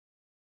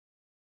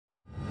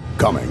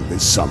coming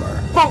this summer.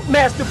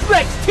 Funkmaster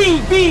Flex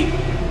TV!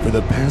 For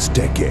the past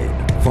decade,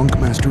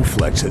 Funkmaster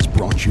Flex has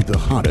brought you the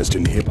hottest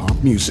in hip-hop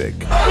music.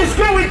 It's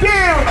going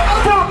down!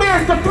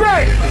 Funkmaster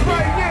Flex!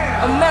 Right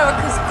now!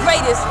 America's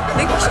greatest,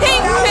 the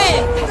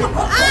Kingpin!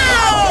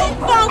 Oh!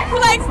 Funk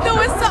Flex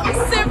doing something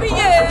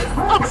serious!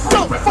 I'm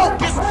so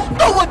focused,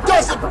 no one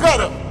does it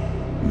better!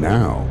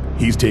 Now,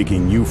 he's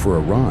taking you for a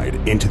ride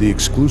into the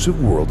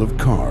exclusive world of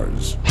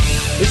cars.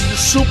 This is the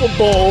Super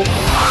Bowl.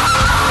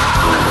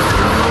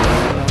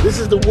 This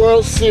is the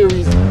World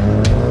Series.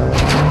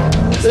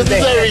 This is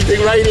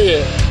everything right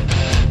here.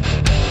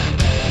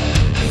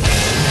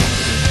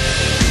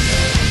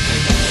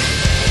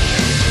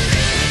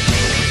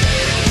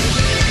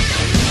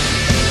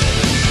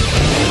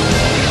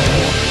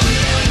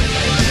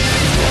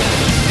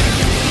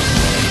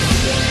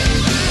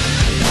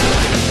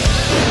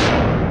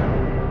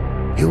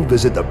 He'll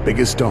visit the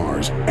biggest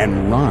stars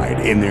and ride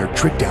in their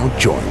tricked-out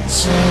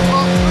joints.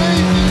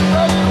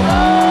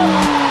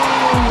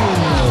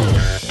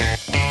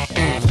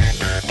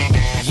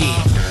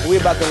 We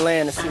about to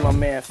land to see my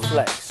man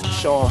Flex,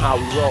 show him how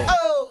we roll.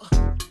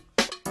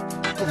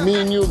 Me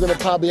and you are gonna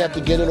probably have to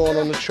get it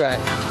on the track.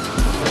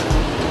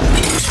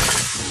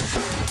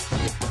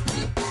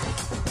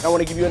 I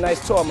want to give you a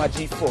nice tour of my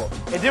G4.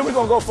 And then we're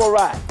gonna go for a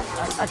ride.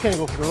 I can't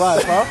go for the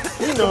ride, pal.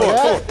 You know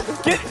that.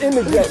 Get in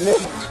the jet, man.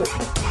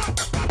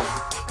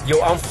 Yo,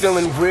 I'm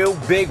feeling real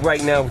big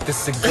right now with this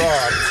cigar,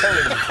 I'm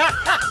telling you.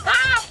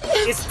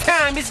 It's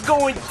time, it's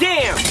going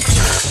down.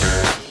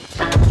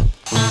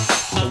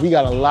 We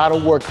got a lot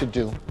of work to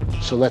do,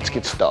 so let's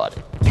get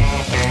started.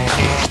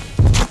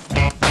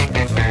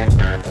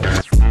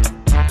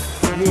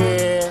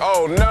 Yeah.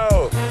 Oh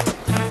no!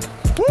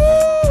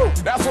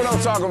 Woo! That's what I'm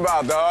talking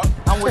about, dog.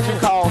 I'm what you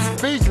call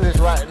speechless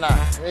right now.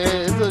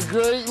 It's a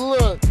great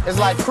look. It's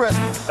like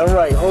Christmas. All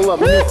right, hold up.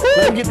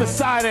 Let me get the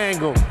side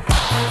angle.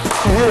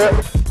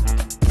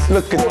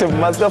 Look at the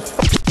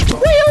motherfucking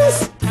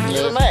wheels!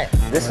 Yeah, man.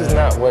 This is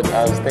not what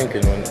I was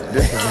thinking when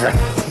this is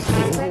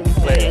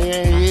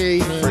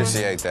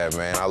Appreciate that,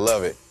 man. I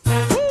love it.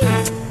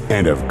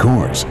 And of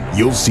course,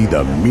 you'll see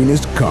the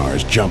meanest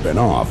cars jumping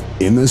off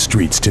in the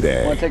streets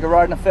today. Want to take a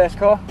ride in a fast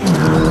car?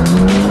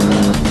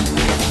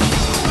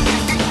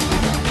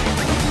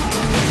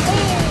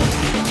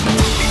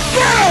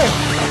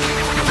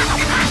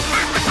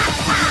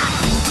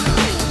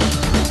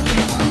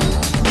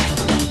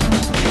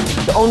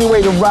 The only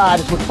way to ride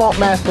is with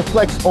Funkmaster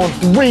Flex on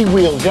 3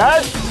 wheels,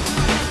 guys.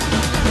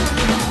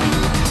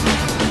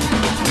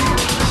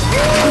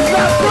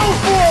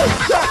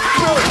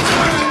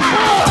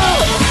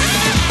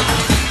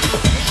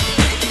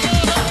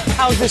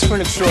 How's this for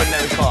an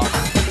extraordinary car?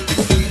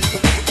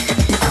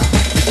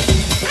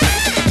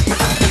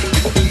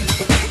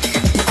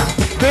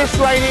 This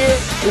right here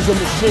is a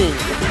machine.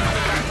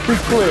 Be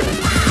clear.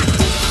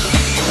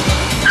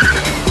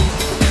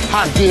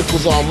 Hot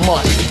vehicles are a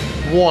must.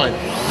 1.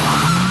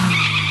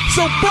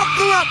 So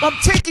buckle up, I'm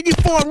taking you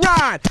for a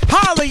ride.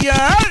 Holla,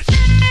 ya!